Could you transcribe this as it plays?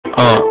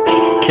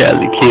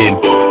Cali kid.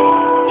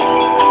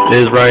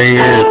 This right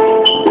here is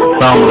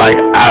something like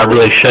I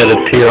really shed a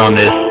tear on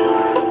this.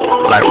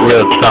 Like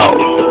real talk.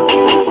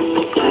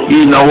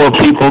 You know what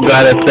people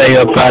gotta say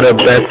about a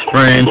best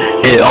friend?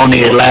 It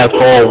only lasts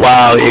for a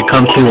while, it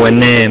comes to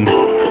an end.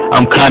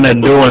 I'm kinda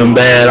doing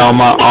bad on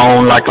my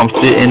own, like I'm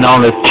sitting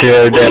on this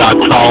chair that I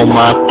call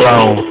my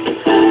throne.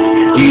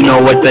 You know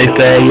what they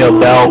say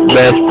about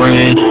best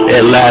friends?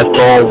 It lasts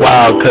for a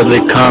while, cause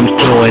it comes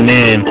to an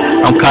end.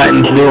 I'm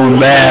kinda doing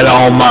bad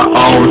on my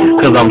own,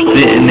 cause I'm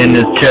sitting in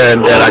this chair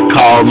that I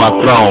call my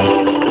throne.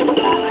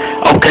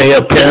 Okay,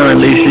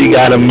 apparently she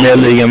got a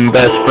million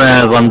best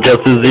friends, I'm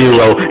just a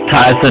zero,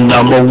 tied to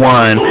number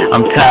one.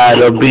 I'm tired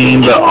of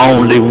being the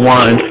only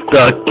one,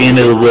 stuck in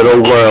this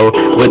little world,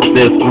 with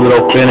this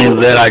little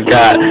feelings that I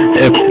got.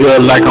 It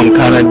feels like I'm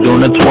kinda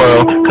doing a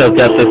twirl, cause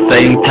at the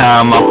same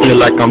time I feel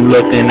like I'm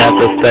looking at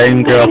the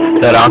same girl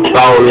that I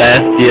saw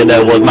last year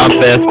that was my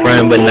best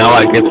friend, but now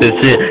I get this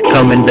shit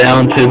coming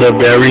down to the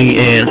very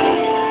end.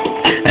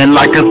 And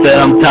like I said,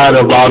 I'm tired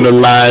of all the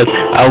lies.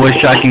 I wish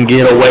I can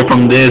get away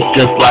from this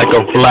just like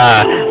a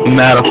fly.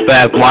 Matter of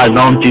fact, why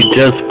don't you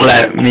just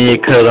flap me?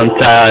 Cause I'm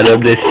tired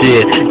of this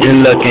shit.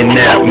 You're looking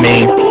at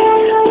me.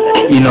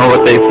 You know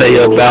what they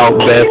say about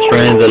best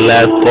friends, it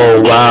lasts for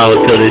a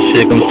while till this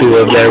shit comes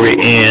to a very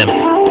end.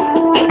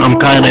 I'm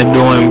kinda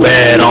doing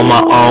bad on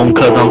my own,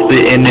 cause I'm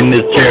sitting in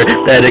this chair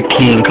that a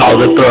king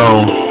calls a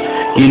throne.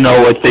 You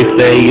know what they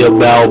say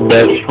about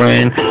best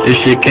friend, this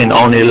shit can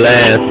only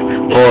last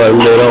for a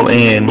little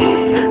end.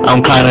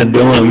 I'm kinda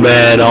doing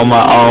bad on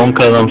my own,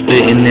 cause I'm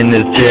sitting in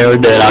this chair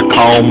that I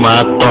call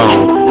my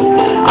throne.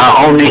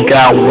 I only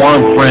got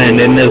one friend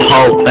in this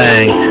whole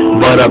thing,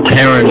 but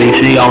apparently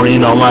she only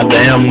know my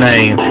damn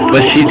name.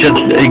 But she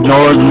just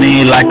ignores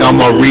me like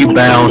I'm a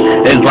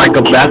rebound. It's like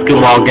a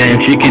basketball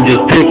game. She can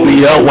just pick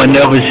me up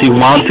whenever she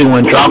wants to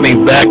and drop me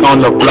back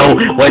on the floor.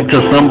 Wait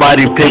till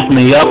somebody picks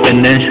me up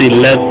and then she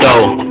lets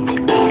go.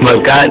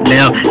 But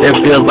goddamn, it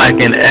feels like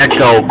an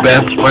echo.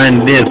 Best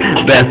friend this,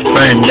 best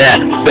friend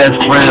that. Best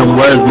friend,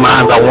 where's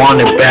mine? I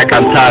want it back.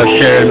 I'm tired of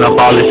sharing up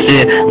all this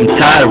shit. I'm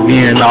tired of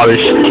hearing all this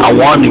shit. I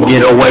want to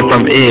get away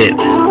from it.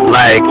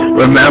 Like,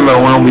 remember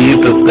when we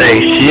used to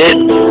say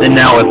shit? And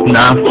now it's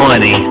not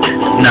funny.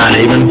 Not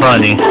even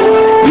funny.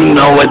 You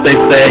know what they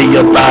say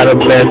about a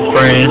best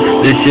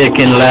friend? This shit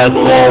can last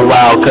for a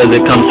while, cause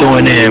it comes to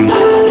an end.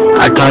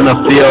 I kinda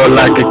feel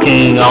like a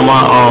king on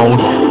my own,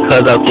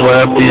 cause I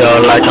swear I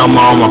feel like I'm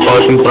on my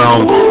fucking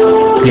throne.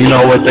 You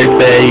know what they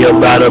say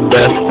about a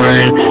best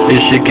friend? This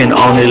shit can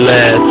only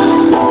last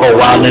for a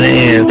while in the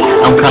end.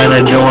 I'm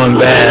kinda doing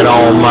bad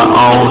on my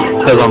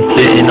own, cause I'm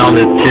sitting on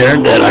this chair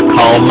that I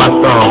call my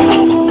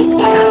throne.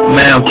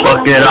 Man,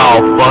 fuck it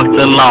all, fuck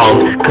the law,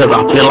 cause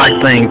I feel like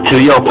saying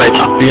to your face,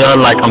 I feel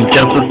like I'm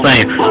just the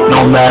same.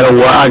 No matter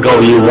where I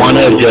go, you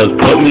wanna just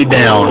put me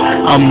down.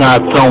 I'm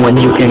not someone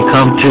you can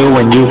come to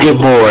when you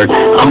get bored.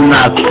 I'm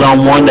not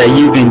someone that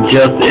you can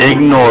just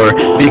ignore,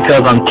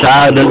 because I'm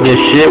tired of this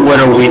shit,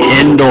 whether we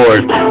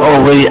indoors or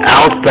we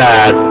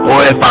outside, or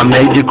if I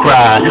made you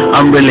cry.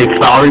 I'm really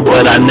sorry,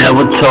 but I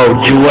never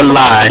told you a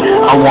lie.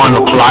 I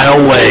wanna fly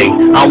away,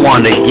 I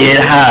wanna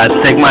get high,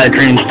 take my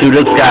dreams to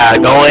the sky.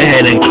 Go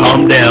ahead and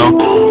calm down,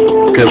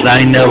 cause I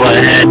ain't never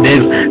had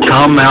this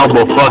come out,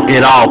 but fuck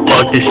it all,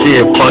 fuck this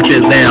shit, fuck this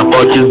damn,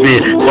 fuck this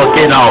bitch, fuck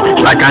it all,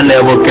 like I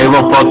never gave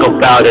a fuck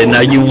about it. Now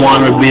you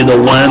wanna be the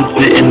one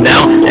sitting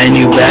down, and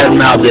you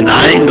bad-mouthin',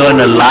 I ain't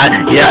gonna lie,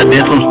 yeah, I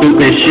did some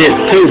stupid shit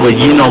too, but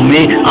you know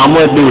me, I'm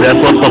a dude, that's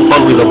what the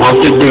fuck we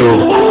supposed to do.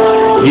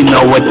 You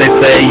know what they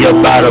say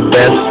about a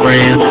best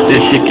friend,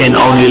 this shit can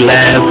only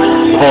last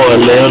for a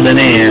little than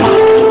end.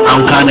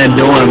 I'm kinda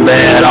doing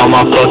bad on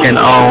my fucking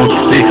own,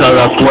 because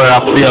I swear I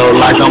feel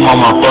like I'm on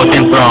my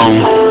fucking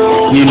throne.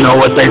 You know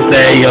what they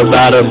say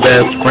about a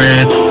best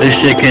friend, this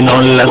shit can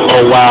only last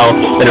for a while,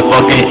 but it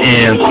fucking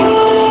ends.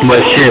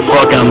 But shit,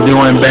 fuck, I'm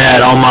doing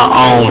bad on my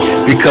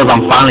own, because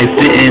I'm finally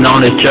sitting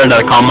on this chair that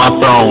I call my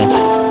throne.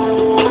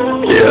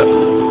 Yeah.